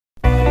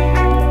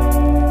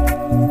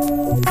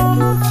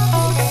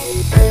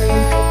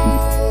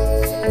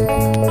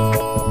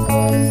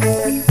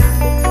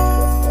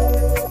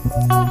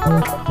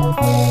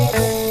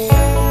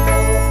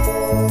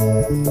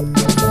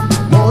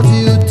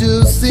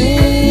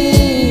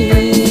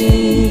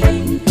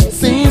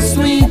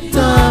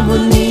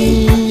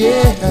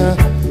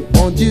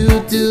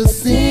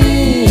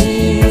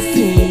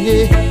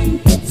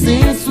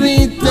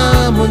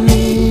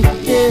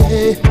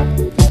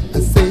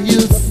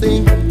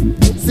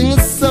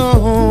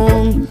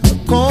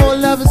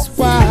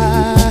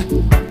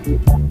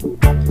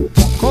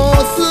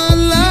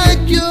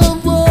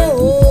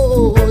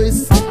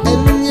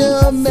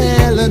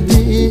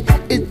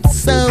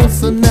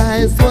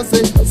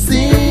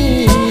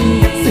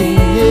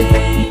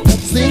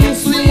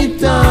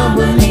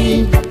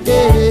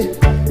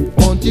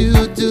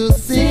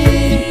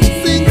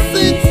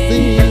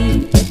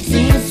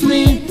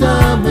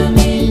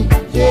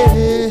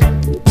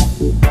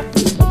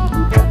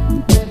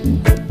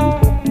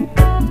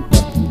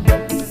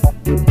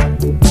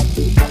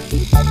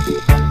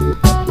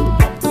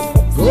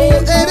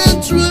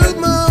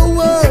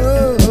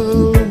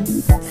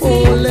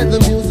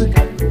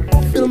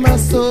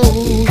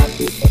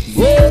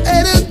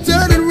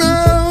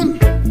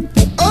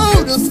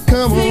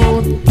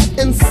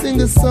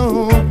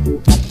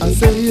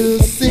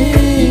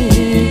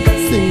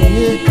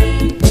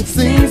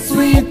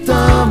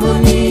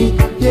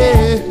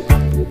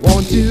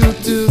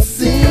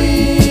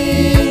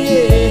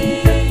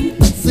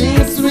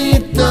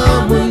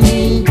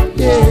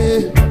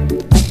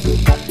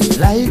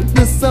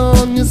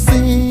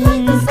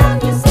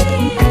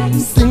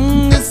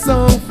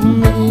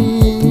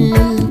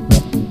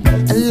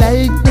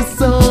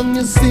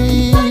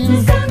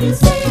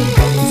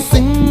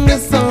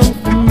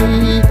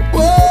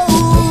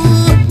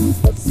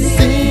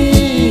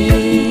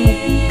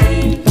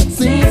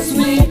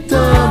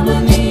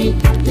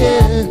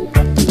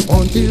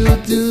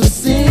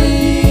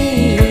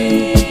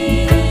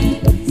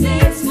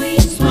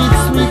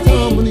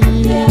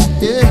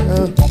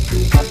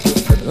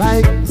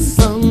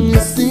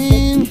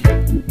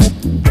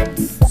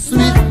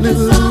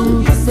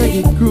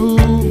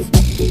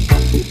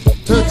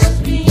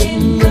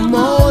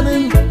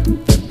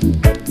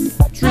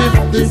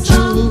drifting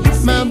through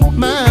my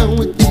mind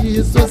with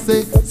you. So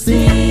say,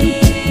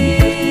 sing.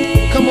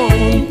 Come on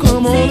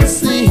and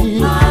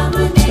sing.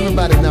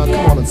 Everybody now,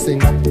 come on and sing.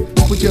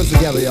 Put yours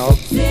together, y'all.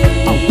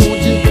 I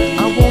want you,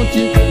 I want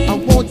you, I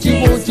want you,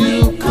 want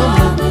you.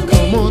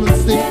 Come on and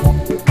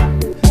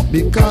sing.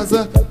 Because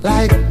I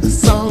like the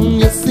song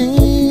you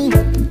sing.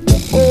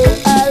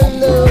 Oh, I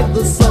love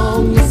the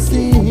song you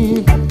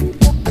sing.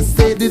 I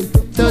said it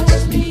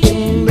touched me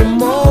in the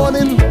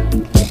morning.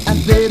 I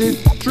said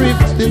it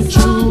drifting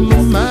through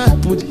my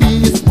mind with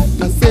his.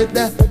 I said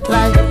that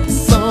like the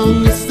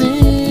song you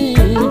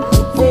sing.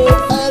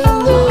 Oh, I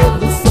love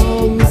the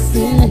song you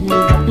sing.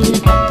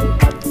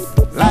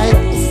 Like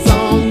the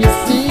song you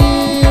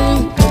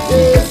sing.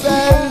 Yes, I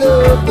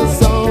love the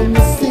song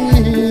you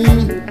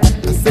sing.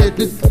 I said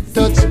it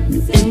touched me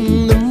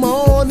in the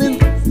morning.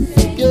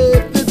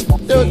 Yes,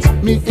 it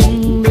touched me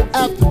in the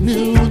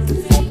afternoon.